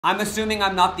I'm assuming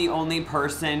I'm not the only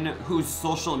person whose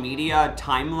social media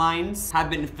timelines have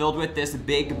been filled with this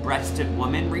big-breasted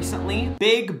woman recently.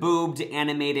 Big-boobed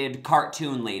animated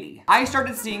cartoon lady. I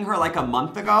started seeing her like a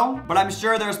month ago, but I'm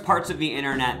sure there's parts of the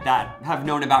internet that have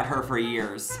known about her for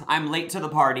years. I'm late to the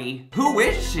party. Who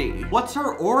is she? What's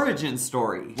her origin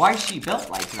story? Why is she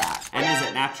built like that? And is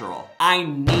it natural? I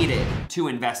needed to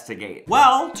investigate.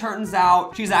 Well, turns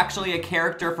out she's actually a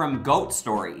character from Goat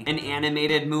Story, an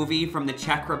animated movie from the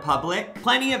Czech Republic.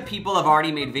 Plenty of people have already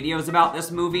made videos about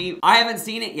this movie. I haven't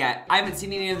seen it yet. I haven't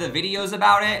seen any of the videos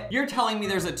about it. You're telling me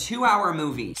there's a 2-hour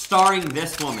movie starring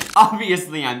this woman.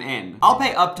 Obviously, I'm in. I'll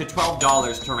pay up to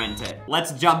 $12 to rent it.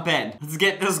 Let's jump in. Let's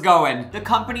get this going. The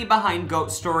company behind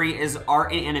Goat Story is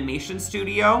Art and Animation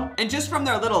Studio. And just from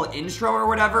their little intro or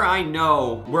whatever, I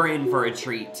know we're in for a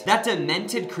treat. That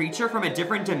demented creature from a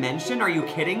different dimension? Are you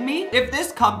kidding me? If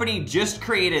this company just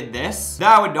created this,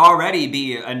 that would already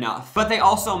be enough. But they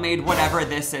also made whatever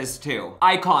this is too.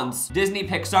 Icons. Disney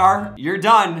Pixar, you're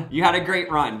done. You had a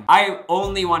great run. I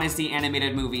only want to see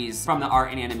animated movies from the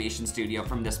Art and Animation Studio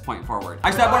from this point forward.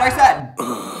 I said what I said.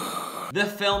 The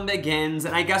film begins,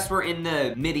 and I guess we're in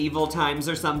the medieval times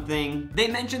or something. They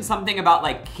mentioned something about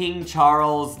like King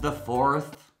Charles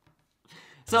IV.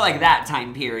 So like that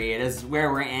time period is where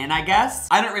we're in, I guess.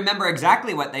 I don't remember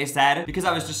exactly what they said because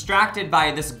I was distracted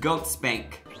by this goat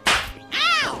spank.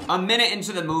 A minute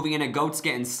into the movie and a goat's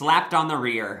getting slapped on the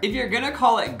rear. If you're gonna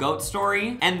call it Goat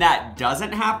Story and that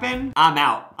doesn't happen, I'm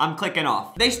out. I'm clicking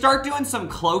off. They start doing some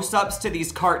close-ups to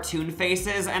these cartoon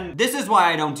faces, and this is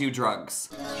why I don't do drugs.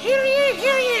 Hear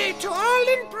ye, to all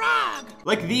in Prague.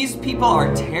 Like, these people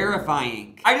are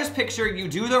terrifying. I just picture you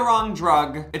do the wrong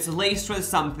drug, it's laced with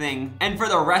something, and for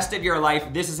the rest of your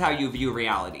life, this is how you view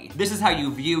reality. This is how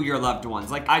you view your loved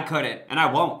ones. Like, I couldn't, and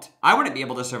I won't. I wouldn't be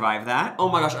able to survive that. Oh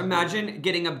my gosh, imagine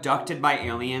getting abducted by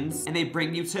aliens, and they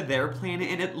bring you to their planet,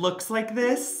 and it looks like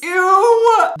this.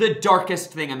 Ew! The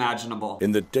darkest thing imaginable.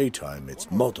 In the daytime,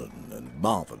 it's modern and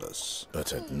marvelous,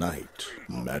 but at night,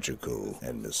 magical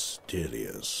and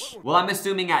mysterious. Well, I'm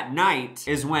assuming at night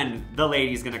is when the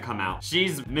lady's gonna come out.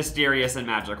 She's mysterious and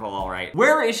magical, all right.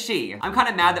 Where is she? I'm kind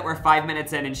of mad that we're 5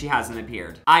 minutes in and she hasn't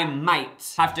appeared. I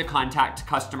might have to contact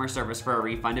customer service for a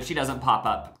refund if she doesn't pop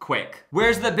up quick.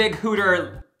 Where's the big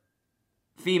hooter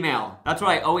female? That's what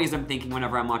I always am thinking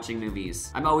whenever I'm watching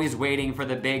movies. I'm always waiting for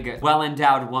the big,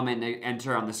 well-endowed woman to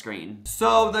enter on the screen.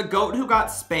 So the goat who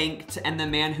got spanked and the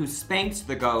man who spanked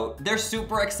the goat, they're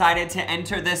super excited to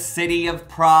enter this city of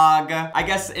Prague. I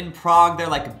guess in Prague, they're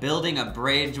like building a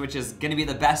bridge, which is gonna be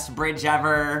the best bridge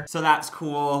ever. So that's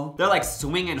cool. They're like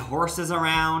swinging horses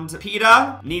around.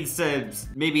 PETA needs to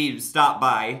maybe stop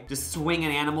by. Just swinging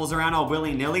animals around all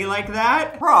willy-nilly like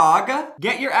that. Prague,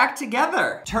 get your act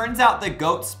together. Turns out the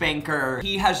goat spanker,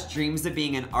 he has dreams of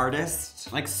being an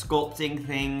artist, like sculpting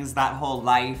things that whole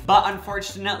life. But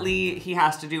unfortunately, he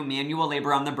has to do manual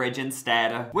labor on the bridge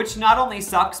instead, which not only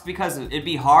sucks because it'd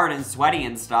be hard and sweaty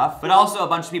and stuff, but also a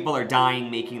bunch of people are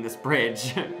dying making this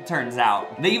bridge, turns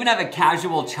out. They even have a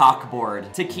casual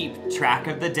chalkboard to keep track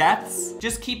of the deaths.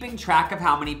 Just keeping track of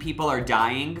how many people are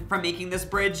dying from making this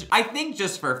bridge, I think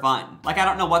just for fun. Like, I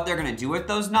don't know what they're gonna do with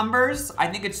those numbers. I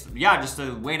think it's, yeah, just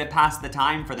a way to pass the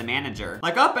time for the manager.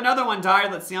 Like, up, another one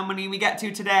died. Let's see how many we get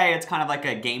to today. It's kind of like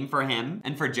a game for him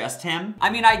and for just him.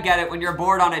 I mean, I get it. When you're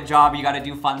bored on a job, you gotta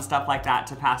do fun stuff like that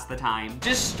to pass the time.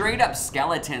 Just straight up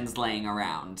skeletons laying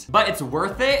around. But it's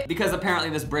worth it because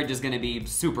apparently this bridge is gonna be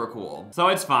super cool. So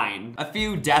it's fine. A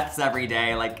few deaths every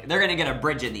day, like they're gonna get a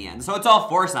bridge in the end. So it's all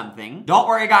for something. Don't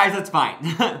worry guys, it's fine.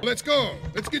 Let's go.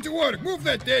 Let's get to work. Move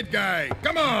that dead guy.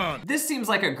 Come on. This seems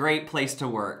like a great place to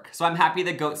work. So I'm happy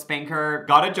the goat spanker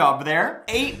got a job there.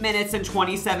 8 minutes and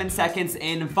 27 seconds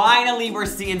in, finally we're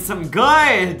seeing some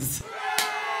goods.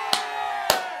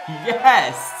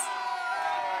 Yes.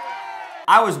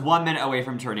 I was 1 minute away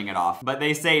from turning it off, but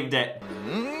they saved it.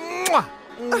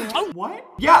 What?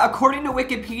 Yeah, according to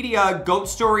Wikipedia, Goat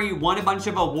Story won a bunch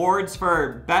of awards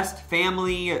for best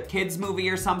family kids movie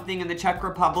or something in the Czech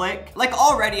Republic. Like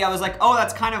already I was like, oh,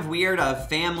 that's kind of weird, a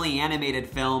family animated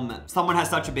film. Someone has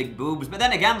such a big boobs. But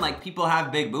then again, like people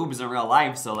have big boobs in real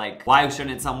life. So like, why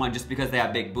shouldn't someone just because they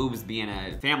have big boobs be in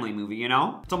a family movie, you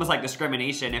know? It's almost like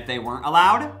discrimination if they weren't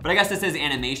allowed. But I guess this is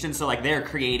animation, so like they're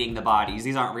creating the bodies.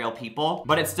 These aren't real people,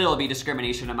 but it'd still be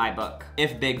discrimination in my book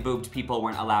if big boobed people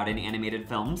weren't allowed in animated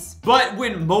films. But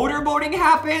when motorboating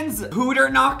happens, hooter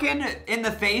knocking in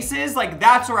the faces, like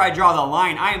that's where I draw the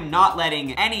line. I am not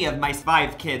letting any of my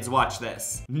 5 kids watch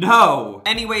this. No.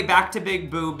 Anyway, back to big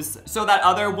boobs. So that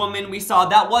other woman we saw,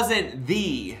 that wasn't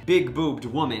the big boobed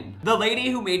woman. The lady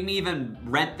who made me even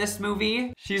rent this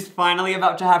movie, she's finally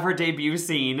about to have her debut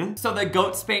scene. So the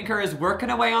goat spanker is working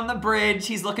away on the bridge.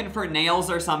 He's looking for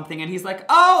nails or something and he's like,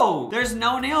 oh, there's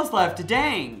no nails left,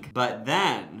 dang. But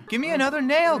then. Give me another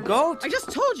nail, goat. I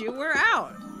just told you we're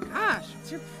out. Gosh,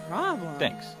 what's your problem?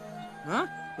 Thanks. Huh?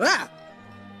 Ah!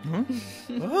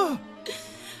 Oh.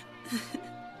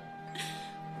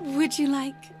 Would you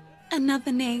like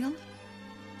another nail,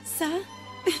 sir?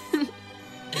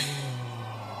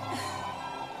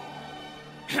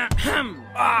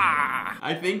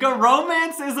 I think a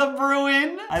romance is a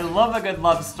brewing. I love a good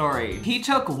love story. He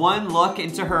took one look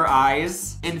into her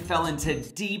eyes and fell into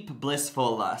deep,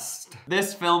 blissful lust.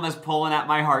 This film is pulling at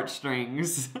my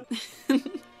heartstrings.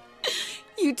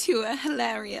 You two are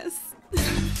hilarious.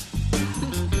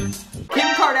 Kim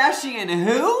Kardashian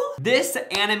who? This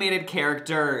animated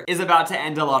character is about to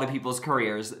end a lot of people's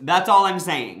careers. That's all I'm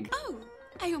saying. Oh,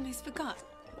 I almost forgot.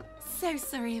 So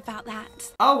sorry about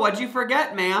that. Oh, what'd you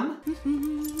forget, ma'am?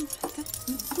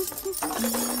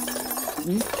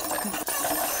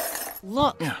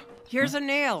 Look, here's a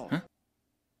nail. Huh?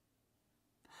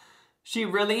 She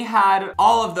really had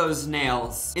all of those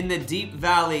nails in the deep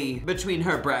valley between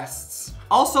her breasts.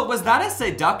 Also, was that a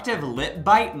seductive lip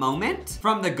bite moment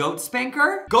from the goat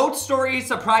spanker? Goat story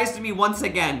surprised me once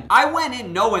again. I went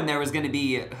in knowing there was gonna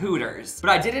be hooters, but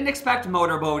I didn't expect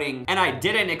motorboating and I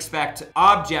didn't expect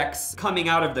objects coming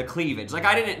out of the cleavage. Like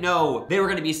I didn't know they were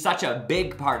gonna be such a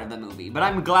big part of the movie, but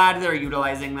I'm glad they're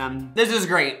utilizing them. This is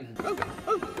great.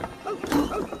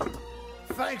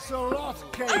 Thanks a lot,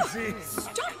 Casey.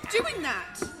 Stop doing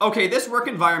that. Okay, this work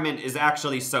environment is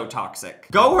actually so toxic.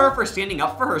 Go her for standing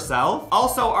up for herself.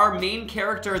 Also, our main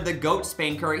character, the goat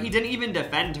spanker, he didn't even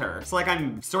defend her. It's like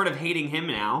I'm sort of hating him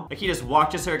now. Like he just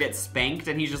watches her get spanked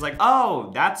and he's just like,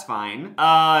 oh, that's fine.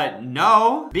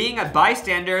 No. Being a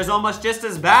bystander is almost just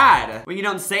as bad when you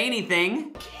don't say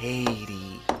anything.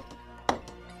 Katie.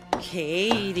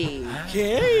 Katie.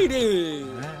 Katie.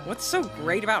 What's so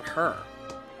great about her?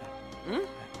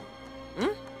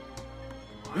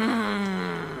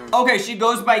 Okay, she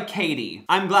goes by Katie.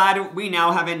 I'm glad we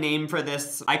now have a name for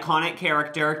this iconic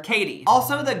character, Katie.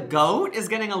 Also, the goat is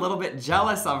getting a little bit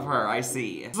jealous of her, I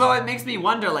see. So it makes me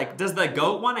wonder, like, does the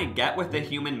goat want to get with the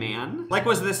human man? Like,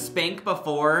 was this spank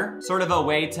before sort of a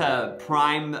way to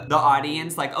prime the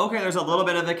audience? Like, okay, there's a little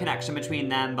bit of a connection between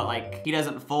them, but like, he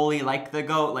doesn't fully like the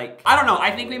goat. Like, I don't know.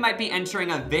 I think we might be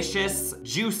entering a vicious,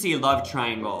 juicy love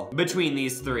triangle between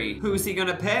these 3. Who's he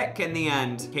gonna pick in the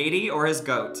end? Katie or his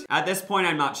goat? At this point,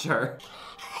 I'm not sure.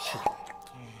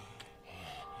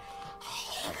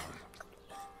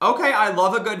 Okay, I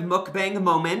love a good mukbang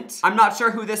moment. I'm not sure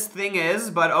who this thing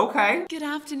is, but okay. Good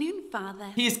afternoon, Father.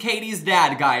 He's Katie's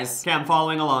dad, guys. Okay, I'm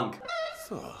following along.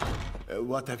 So,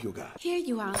 what have you got? Here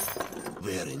you are.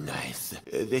 Very nice.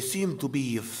 They seem to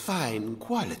be of fine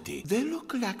quality. They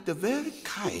look like the very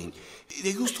kind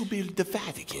they used to build the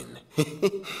Vatican.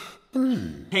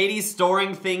 Katie's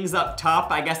storing things up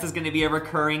top, I guess is gonna be a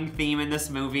recurring theme in this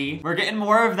movie. We're getting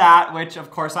more of that, which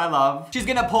of course I love. She's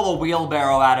gonna pull a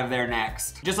wheelbarrow out of there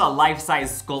next. Just a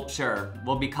life-size sculpture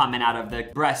will be coming out of the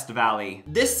breast valley.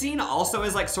 This scene also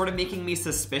is like sort of making me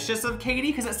suspicious of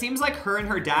Katie because it seems like her and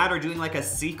her dad are doing like a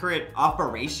secret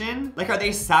operation. Like, are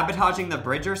they sabotaging the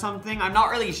bridge or something? I'm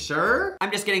not really sure.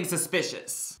 I'm just getting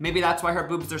suspicious. Maybe that's why her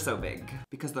boobs are so big,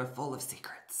 because they're full of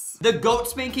secrets. The goat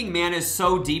spanking man is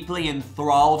so deeply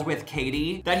enthralled with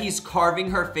Katie that he's carving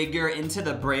her figure into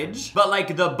the bridge, but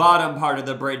like the bottom part of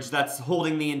the bridge that's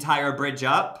holding the entire bridge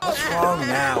up. What's wrong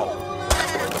now?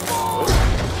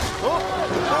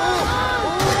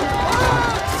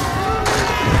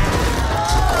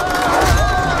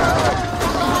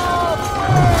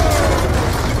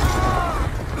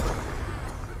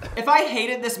 If I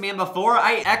hated this man before,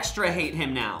 I extra hate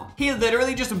him now. He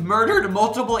literally just murdered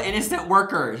multiple innocent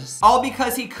workers, all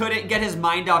because he couldn't get his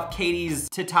mind off Katie's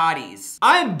tatatis.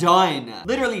 I'm done.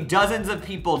 Literally dozens of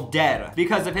people dead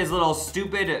because of his little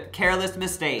stupid, careless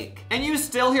mistake. And you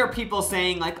still hear people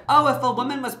saying like, oh, if a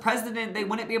woman was president, they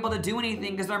wouldn't be able to do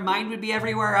anything because their mind would be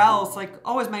everywhere else. Like,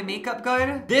 oh, is my makeup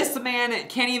good? This man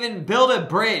can't even build a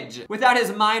bridge without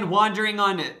his mind wandering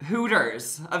on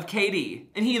hooters of Katie.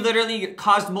 And he literally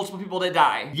caused multiple people people to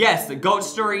die. Yes, the GOAT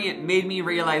story made me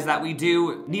realize that we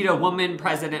do need a woman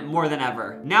president more than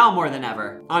ever. Now more than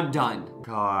ever. I'm done.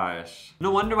 Gosh.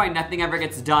 No wonder why nothing ever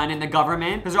gets done in the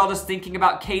government, because they're all just thinking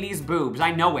about Katie's boobs.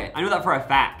 I know it. I know that for a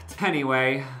fact.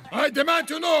 Anyway. I demand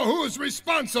to know who's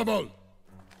responsible.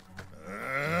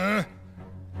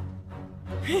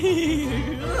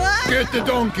 Get the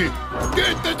donkey!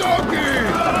 Get the donkey!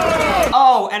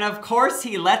 Oh, and of course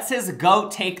he lets his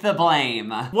goat take the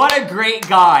blame. What a great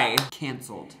guy.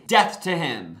 Canceled. Death to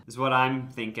him, is what I'm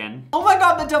thinking. Oh my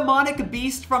god, the demonic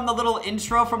beast from the little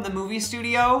intro from the movie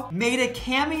studio made a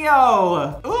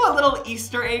cameo. Ooh, a little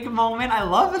Easter egg moment. I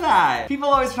love that. People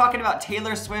are always talking about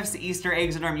Taylor Swift's Easter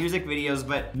eggs in our music videos,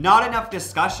 but not enough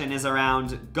discussion is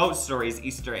around GOAT Story's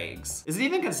Easter eggs. Is it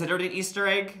even considered an Easter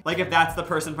egg? Like if that's the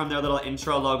person from their little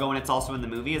intro logo and it's also in the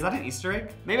movie, is that an Easter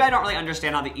egg? Maybe I don't really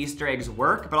understand how the Easter eggs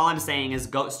work, but all I'm saying is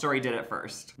GOAT Story did it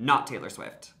first, not Taylor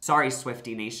Swift. Sorry,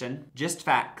 Swiftie Nation. Just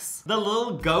facts. The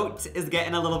little goat is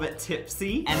getting a little bit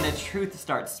tipsy and the truth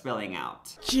starts spilling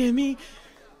out. Jimmy,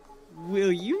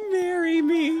 will you marry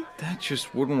me? That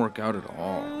just wouldn't work out at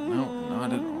all. No,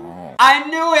 not at all. I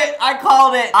knew it! I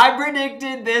called it! I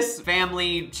predicted this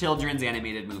family children's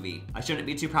animated movie. I shouldn't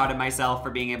be too proud of myself for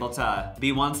being able to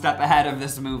be one step ahead of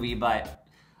this movie, but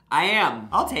I am.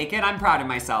 I'll take it. I'm proud of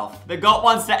myself. The goat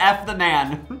wants to F the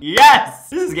man. Yes!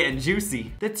 This is getting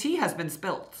juicy. The tea has been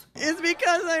spilt. It's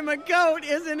because I'm a goat,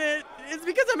 isn't it? It's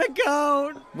because I'm a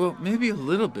goat. Well, maybe a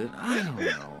little bit. I don't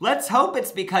know. Let's hope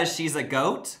it's because she's a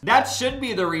goat. That should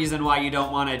be the reason why you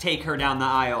don't want to take her down the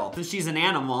aisle. Since she's an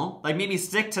animal, like maybe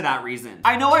stick to that reason.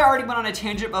 I know I already went on a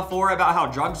tangent before about how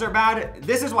drugs are bad.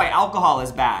 This is why alcohol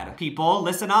is bad. People,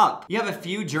 listen up. You have a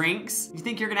few drinks, you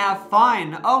think you're gonna have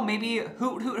fun. Oh, maybe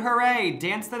hoot hoot hooray,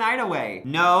 dance the night away.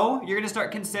 No, you're gonna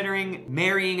start considering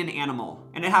marrying an animal.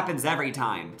 And it happens every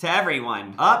time, to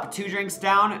everyone. Up, 2 drinks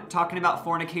down, talking about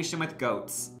fornication with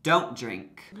goats. Don't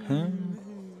drink.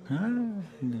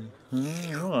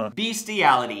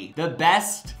 Bestiality, the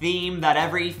best theme that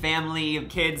every family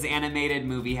kids animated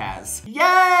movie has.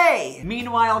 Yay!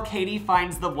 Meanwhile, Katie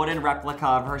finds the wooden replica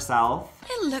of herself.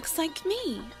 It looks like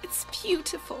me. It's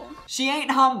beautiful. She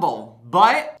ain't humble,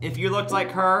 but if you looked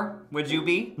like her, would you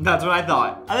be? That's what I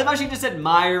thought. I love how she's just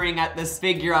admiring at this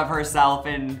figure of herself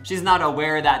and she's not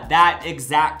aware that that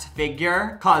exact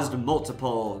figure caused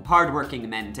multiple hardworking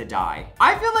men to die.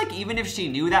 I feel like even if she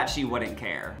knew that, she wouldn't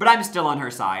care. But I'm still on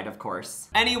her side, of course.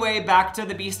 Anyway, back to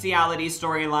the bestiality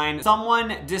storyline.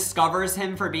 Someone discovers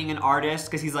him for being an artist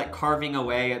because he's like carving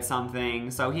away at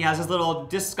something. So he has his little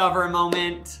discover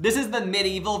moment. This is the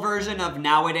medieval version of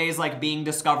nowadays like being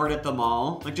discovered at the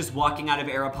mall. Like just walking out of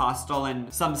Aeropostale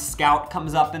and some scout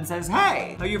comes up and says,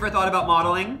 hey, have you ever thought about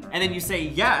modeling? And then you say,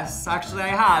 yes, actually I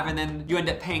have. And then you end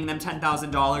up paying them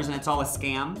 $10,000 and it's all a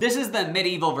scam. This is the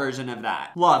medieval version of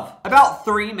that. Love. About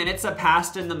 3 minutes have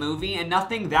passed in the movie and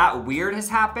nothing that weird has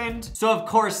happened. So of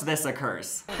course this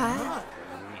occurs.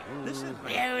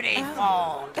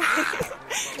 Beautiful.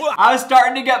 I was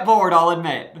starting to get bored, I'll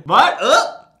admit. But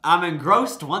I'm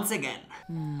engrossed once again.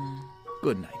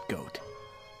 Good night, goat.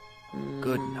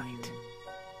 Good night.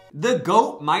 The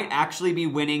goat might actually be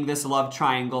winning this love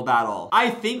triangle battle. I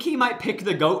think he might pick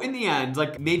the goat in the end.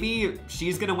 Like maybe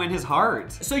she's gonna win his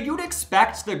heart. So you'd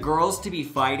expect the girls to be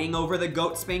fighting over the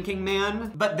goat spanking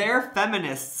man, but they're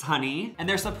feminists, honey, and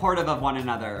they're supportive of one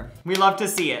another. We love to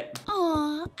see it.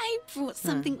 Aw, I brought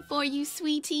something for you,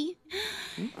 sweetie.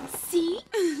 See?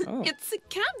 It's a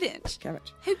cabbage.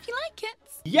 Cabbage. Hope you like it.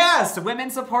 Yes, women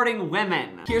supporting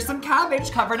women. Here's some cabbage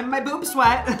covered in my boob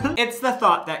sweat. It's the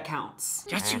thought that counts.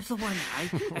 Just use the one eye.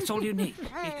 That's all you need.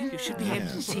 You should be able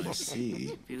to see.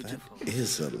 See, Beautiful. that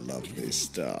is a lovely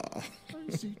star.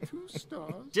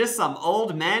 Just some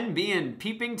old men being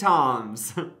peeping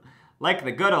toms. Like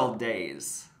the good old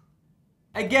days.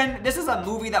 Again, this is a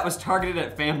movie that was targeted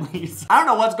at families. I don't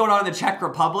know what's going on in the Czech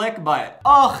Republic, but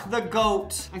ugh, the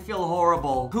goat. I feel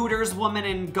horrible. Hooters woman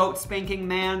and goat spanking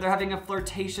man, they're having a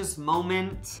flirtatious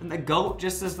moment. And the goat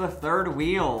just is the third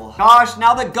wheel. Gosh,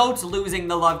 now the goat's losing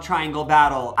the love triangle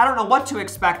battle. I don't know what to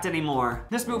expect anymore.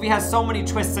 This movie has so many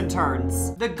twists and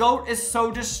turns. The goat is so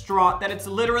distraught that it's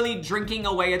literally drinking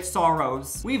away its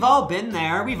sorrows. We've all been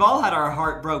there. We've all had our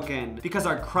heart broken because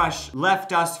our crush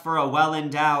left us for a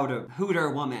well-endowed Hooter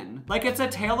woman. Like it's a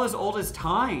tale as old as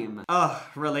time. Ugh,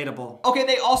 relatable. Okay,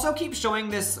 they also keep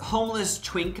showing this homeless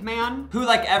twink man who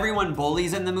like everyone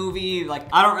bullies in the movie. Like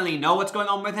I don't really know what's going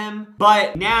on with him,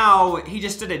 but now he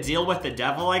just did a deal with the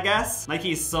devil, I guess. Like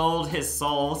he sold his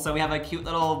soul. So we have a cute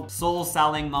little soul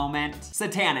selling moment.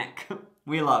 Satanic.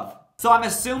 We love. So I'm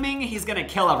assuming he's gonna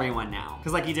kill everyone now.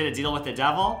 Cause like he did a deal with the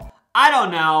devil. I don't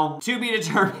know. To be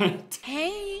determined.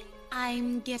 Hey,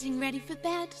 I'm getting ready for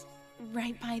bed,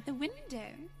 right by the window.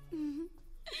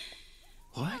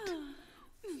 What?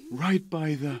 Right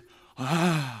by the...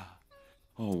 Ah.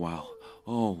 Oh, wow.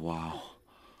 Oh, wow.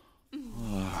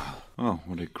 Oh,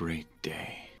 what a great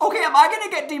day. Okay, am I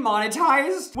gonna get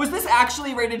demonetized? Was this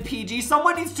actually rated PG?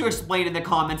 Someone needs to explain in the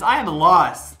comments. I am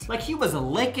lost. Like, he was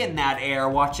licking that air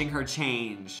watching her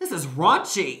change. This is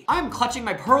raunchy. I am clutching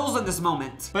my pearls in this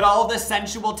moment. But all the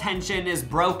sensual tension is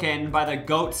broken by the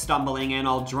goat stumbling in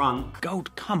all drunk.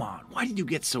 Goat, come on. Why did you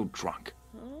get so drunk?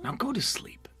 Now go to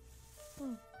sleep.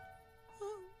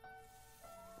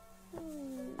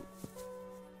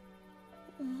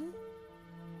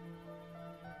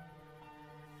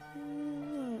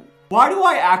 Why do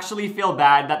I actually feel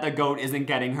bad that the goat isn't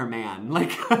getting her man?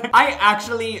 Like, I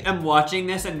actually am watching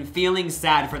this and feeling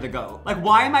sad for the goat. Like,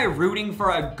 why am I rooting for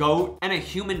a goat and a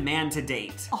human man to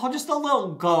date? Oh, just a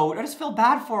little goat. I just feel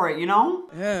bad for it, you know?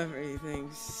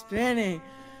 Everything's spinning.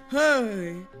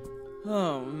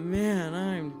 Oh man,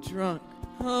 I'm drunk.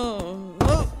 Oh,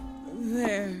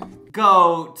 there.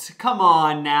 Goat, come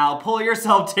on now, pull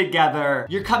yourself together.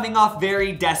 You're coming off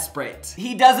very desperate.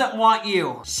 He doesn't want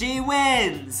you. She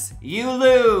wins. You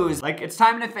lose. Like, it's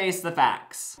time to face the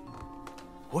facts.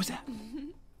 What was that?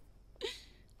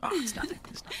 Oh, it's nothing.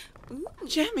 It's nothing.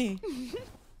 Jemmy.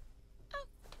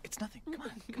 It's nothing. Come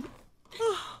on. Come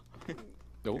on.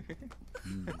 Nope.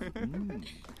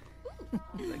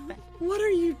 What are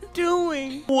you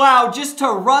doing? Wow, just to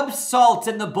rub salt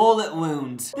in the bullet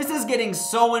wound. This is getting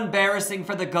so embarrassing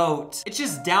for the goat. It's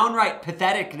just downright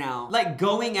pathetic now. Like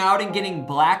going out and getting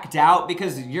blacked out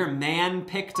because your man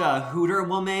picked a hooter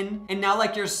woman, and now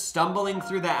like you're stumbling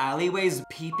through the alleyways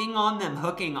peeping on them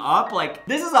hooking up. Like,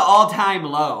 this is an all-time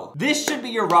low. This should be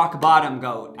your rock bottom,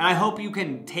 goat. And I hope you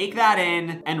can take that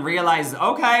in and realize,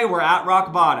 okay, we're at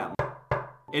rock bottom.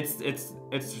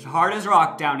 It's hard as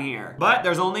rock down here. But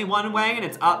there's only one way and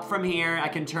it's up from here. I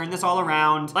can turn this all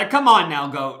around. Like, come on now,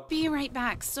 goat. Be right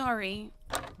back, sorry.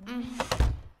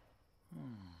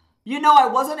 You know, I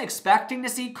wasn't expecting to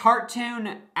see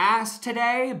cartoon ass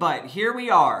today, but here we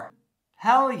are.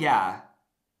 Hell yeah.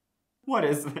 What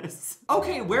is this?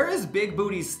 Okay, where is Big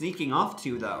Booty sneaking off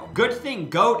to, though? Good thing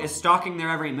Goat is stalking their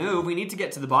every move. We need to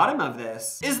get to the bottom of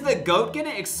this. Is the goat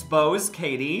gonna expose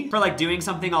Katie for like doing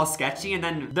something all sketchy and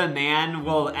then the man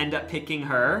will end up picking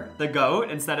her, the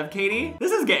goat, instead of Katie?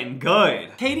 This is getting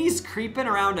good. Katie's creeping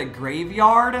around a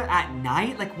graveyard at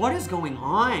night? Like, what is going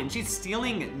on? She's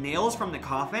stealing nails from the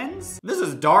coffins? This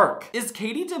is dark. Is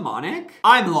Katie demonic?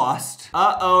 I'm lost.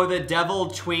 Uh-oh, the devil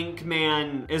twink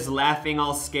man is laughing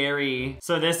all scary.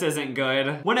 So this isn't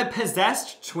good. When a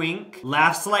possessed twink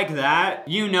laughs like that,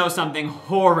 you know something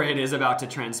horrid is about to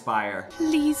transpire.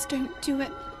 Please don't do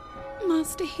it,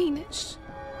 Master Hainish.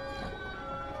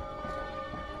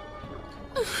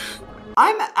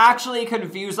 I'm actually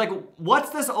confused, like,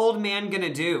 what's this old man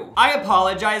gonna do? I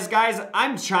apologize, guys.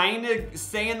 I'm trying to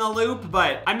stay in the loop,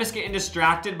 but I'm just getting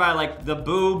distracted by, like, the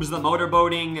boobs, the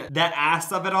motorboating, the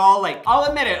ass of it all. Like, I'll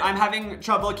admit it, I'm having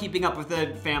trouble keeping up with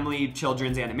the family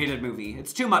children's animated movie.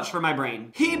 It's too much for my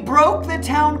brain. He broke the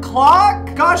town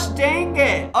clock? Gosh dang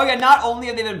it. Oh yeah, not only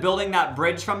have they been building that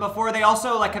bridge from before, they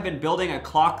also, like, have been building a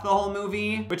clock the whole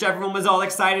movie, which everyone was all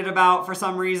excited about for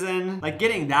some reason. Like,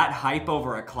 getting that hype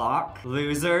over a clock.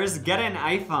 Losers, get an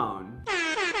iPhone.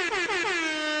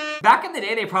 Back in the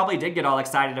day, they probably did get all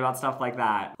excited about stuff like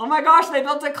that. Oh my gosh, they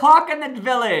built a clock in the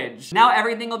village. Now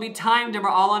everything will be timed and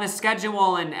we're all on a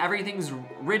schedule and everything's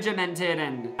regimented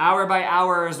and hour by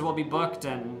hours will be booked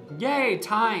and yay,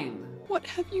 time. What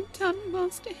have you done,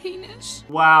 Master Hainish?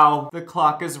 Wow, the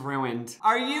clock is ruined.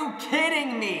 Are you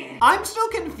kidding me? I'm still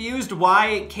confused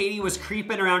why Katie was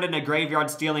creeping around in a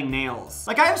graveyard stealing nails.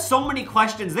 Like, I have so many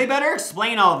questions. They better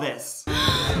explain all this.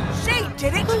 She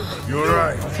did it! You're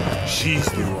right. She's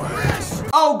the one.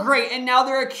 Oh, great, and now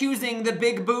they're accusing the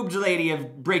big boobed lady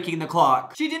of breaking the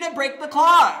clock. She didn't break the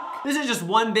clock. This is just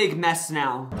one big mess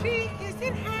now. She is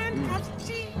in handcuffs.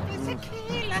 She is a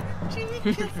killer.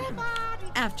 She kills somebody.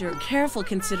 After careful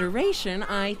consideration,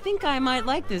 I think I might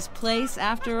like this place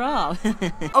after all.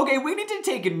 Okay, we need to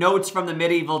take notes from the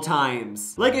medieval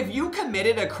times. Like, if you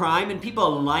committed a crime and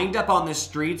people lined up on the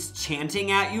streets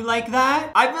chanting at you like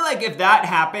that, I feel like if that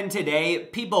happened today,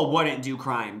 people wouldn't do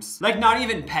crimes. Like, not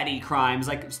even petty crimes,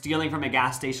 like stealing from a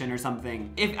gas station or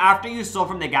something. If after you stole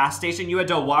from the gas station, you had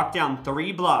to walk down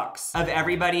 3 blocks of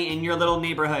everybody in your little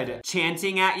neighborhood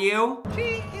chanting at you.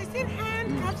 She is in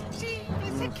handcuffs. She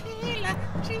is a killer.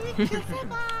 She kills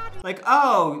somebody. Like,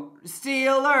 oh,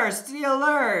 stealer,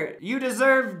 you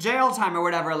deserve jail time or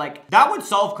whatever. Like, that would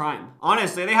solve crime.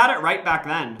 Honestly, they had it right back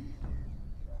then.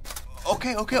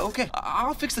 Okay.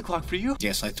 I'll fix the clock for you.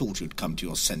 Yes, I thought you'd come to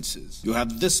your senses. You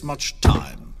have this much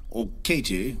time, or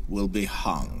Katie will be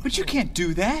hung. But you can't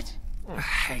do that.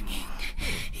 Hanging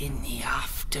in the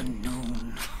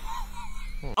afternoon.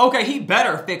 Okay, he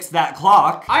better fix that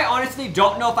clock. I honestly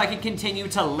don't know if I can continue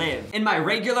to live in my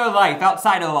regular life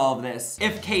outside of all of this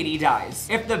if Katie dies.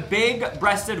 If the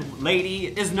big-breasted lady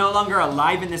is no longer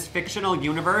alive in this fictional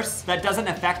universe that doesn't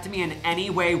affect me in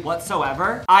any way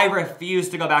whatsoever, I refuse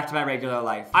to go back to my regular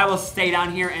life. I will stay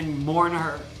down here and mourn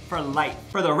her for life,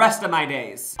 for the rest of my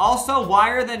days. Also,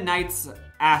 why are the knights'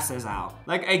 asses out?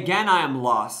 Like, again, I am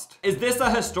lost. Is this a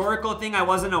historical thing I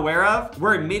wasn't aware of?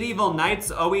 Were medieval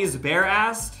knights always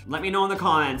bare-assed? Let me know in the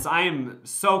comments. I am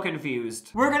so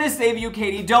confused. We're gonna save you,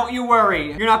 Katie. Don't you worry.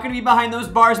 You're not gonna be behind those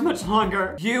bars much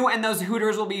longer. You and those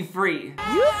Hooters will be free.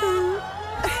 Yoo-hoo!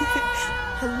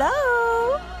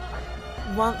 Hello?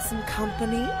 Want some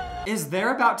company? Is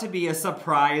there about to be a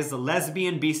surprise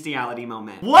lesbian bestiality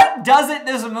moment? What doesn't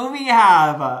this movie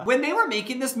have? When they were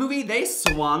making this movie, they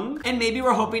swung and maybe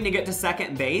were hoping to get to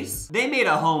second base. They made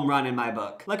a home run in my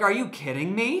book. Like, are you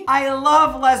kidding me? I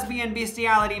love lesbian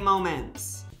bestiality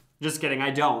moments. Just kidding, I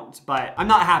don't, but I'm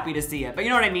not happy to see it. But you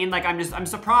know what I mean? Like, I'm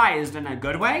surprised in a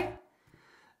good way.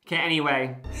 Okay,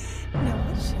 anyway. Now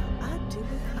what shall I do with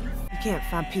you? You can't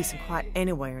find peace and quiet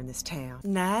anywhere in this town.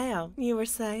 Now, you were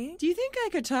saying? Do you think I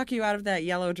could talk you out of that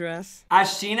yellow dress? As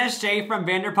Sheena Shea from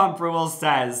Vanderpump Rules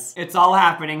says, it's all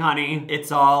happening, honey.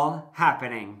 It's all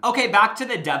happening. Okay, back to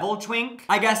the devil twink.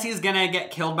 I guess he's gonna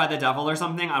get killed by the devil or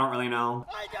something. I don't really know.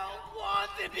 I don't want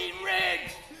to be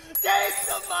rich. Take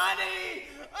the money.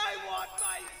 I want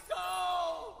my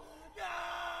soul.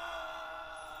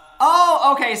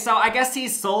 Oh, okay, so I guess he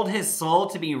sold his soul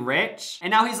to be rich,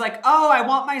 and now he's like, oh, I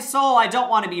want my soul, I don't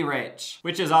want to be rich.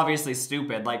 Which is obviously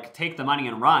stupid, like, take the money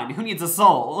and run. Who needs a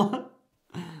soul?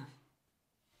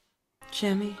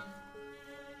 Jimmy?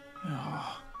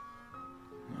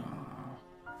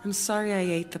 I'm sorry I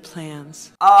ate the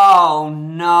plans. Oh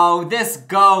no, this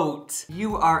goat.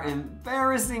 You are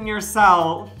embarrassing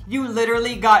yourself. You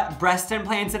literally got breast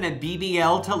implants and a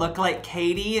BBL to look like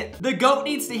Katie. The goat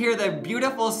needs to hear the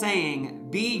beautiful saying,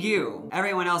 be you.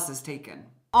 Everyone else is taken.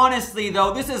 Honestly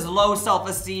though, this is low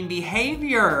self-esteem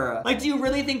behavior. Like, do you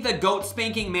really think the goat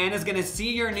spanking man is gonna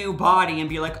see your new body and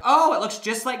be like, oh, it looks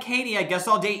just like Katie, I guess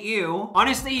I'll date you?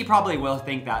 Honestly, he probably will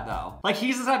think that though. Like,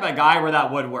 he's the type of guy where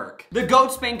that would work. The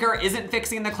goat spanker isn't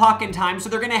fixing the clock in time, so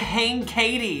they're gonna hang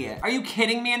Katie. Are you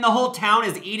kidding me? And the whole town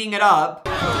is eating it up.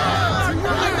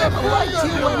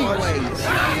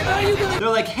 They're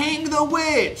like, hang the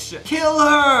witch, kill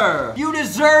her, you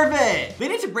deserve it. They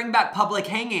need to bring back public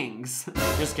hangings.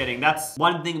 Just kidding, that's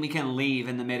one thing we can leave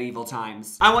in the medieval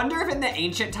times. I wonder if in the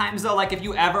ancient times though, like if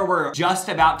you ever were just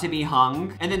about to be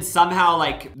hung and then somehow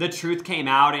like the truth came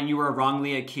out and you were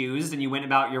wrongly accused and you went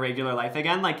about your regular life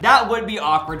again, like that would be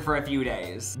awkward for a few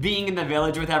days. Being in the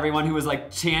village with everyone who was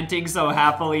like chanting so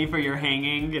happily for your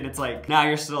hanging and it's like, now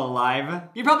you're still alive.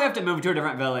 You probably have to move to a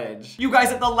different village. You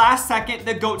guys, at the last second,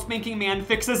 the goat spanking man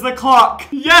fixes the clock.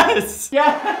 Yes!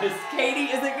 Yes!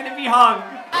 Katie isn't gonna be hung.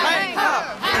 Hey, ho!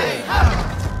 Hey, ho!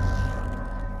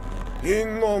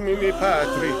 In nomine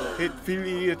Patri et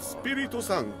Filii et Spiritus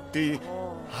Sancti.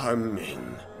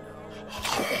 Amen.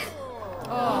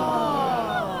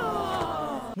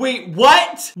 Wait,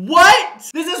 what?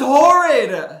 What? This is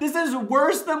horrid. This is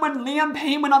worse than when Liam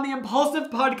Payne went on the Impulsive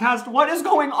podcast. What is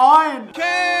going on?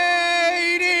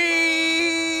 Katie!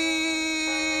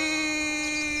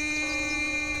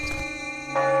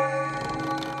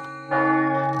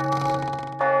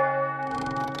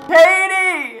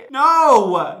 Katie!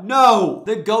 No, no.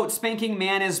 The goat spanking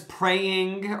man is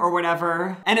praying or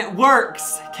whatever, and it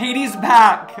works. Katie's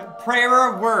back.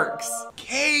 Prayer works.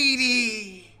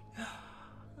 Katie!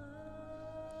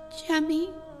 Jemmy.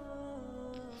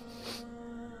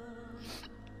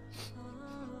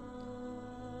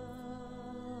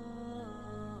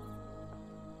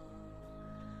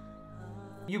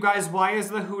 You guys, why is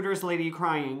the Hooters lady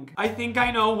crying? I think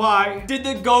I know why. Did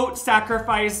the goat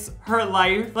sacrifice her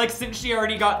life? Like, since she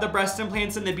already got the breast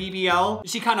implants and the BBL,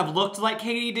 she kind of looked like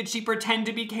Katie. Did she pretend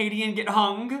to be Katie and get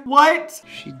hung? What?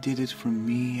 She did it for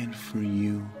me and for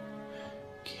you,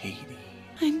 Katie.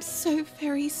 I'm so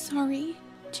very sorry,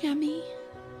 Jemmy.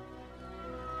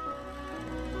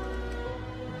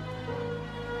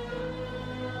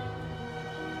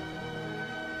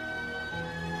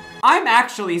 I'm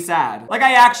actually sad. Like,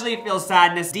 I actually feel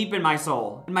sadness deep in my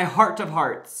soul, in my heart of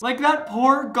hearts. Like that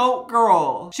poor goat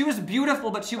girl. She was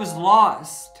beautiful, but she was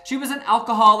lost. She was an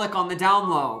alcoholic on the down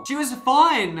low. She was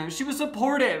fun. She was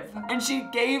supportive. And she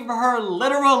gave her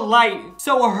literal life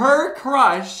so her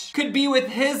crush could be with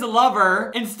his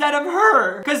lover instead of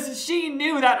her. Because she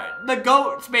knew that the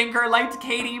goat spanker liked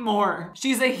Katie more.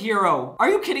 She's a hero. Are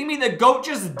you kidding me? The goat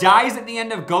just dies at the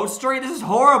end of Ghost Story? This is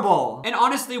horrible. And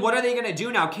honestly, what are they gonna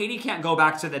do now? Katie can't go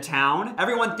back to the town.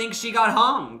 Everyone thinks she got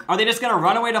hung. Are they just gonna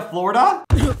run away to Florida?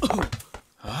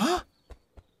 Huh?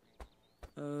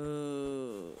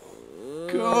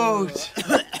 Goat.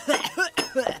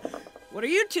 What are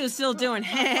you two still doing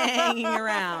hanging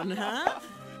around, huh?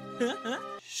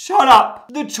 Shut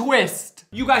up! The twist!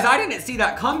 You guys, I didn't see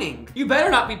that coming. You better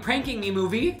not be pranking me,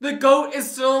 movie. The goat is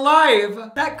still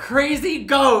alive. That crazy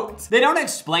goat. They don't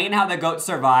explain how the goat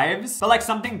survives, but like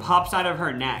something pops out of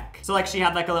her neck. So like she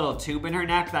had like a little tube in her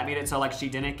neck that made it so like she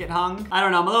didn't get hung. I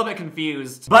don't know, I'm a little bit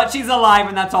confused. But she's alive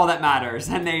and that's all that matters.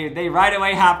 And they ride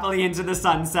away happily into the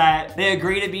sunset. They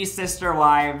agree to be sister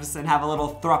wives and have a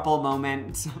little throuple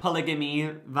moment. Polygamy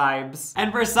vibes.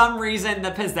 And for some reason,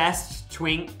 the possessed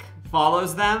twink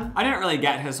follows them. I didn't really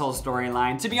get his whole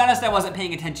storyline. To be honest, I wasn't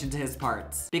paying attention to his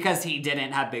parts because he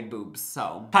didn't have big boobs.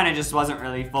 So kind of just wasn't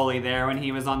really fully there when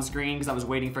he was on screen because I was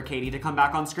waiting for Katie to come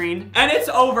back on screen. And it's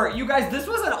over. You guys, this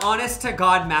was an honest to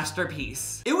God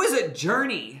masterpiece. It was a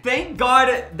journey. Thank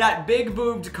God that big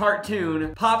boobed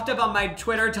cartoon popped up on my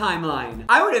Twitter timeline.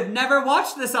 I would have never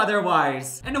watched this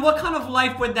otherwise. And what kind of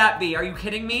life would that be? Are you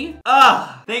kidding me?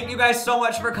 Ugh. Thank you guys so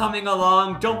much for coming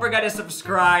along. Don't forget to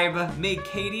subscribe. May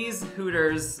Katie's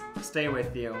Hooters stay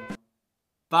with you.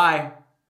 Bye.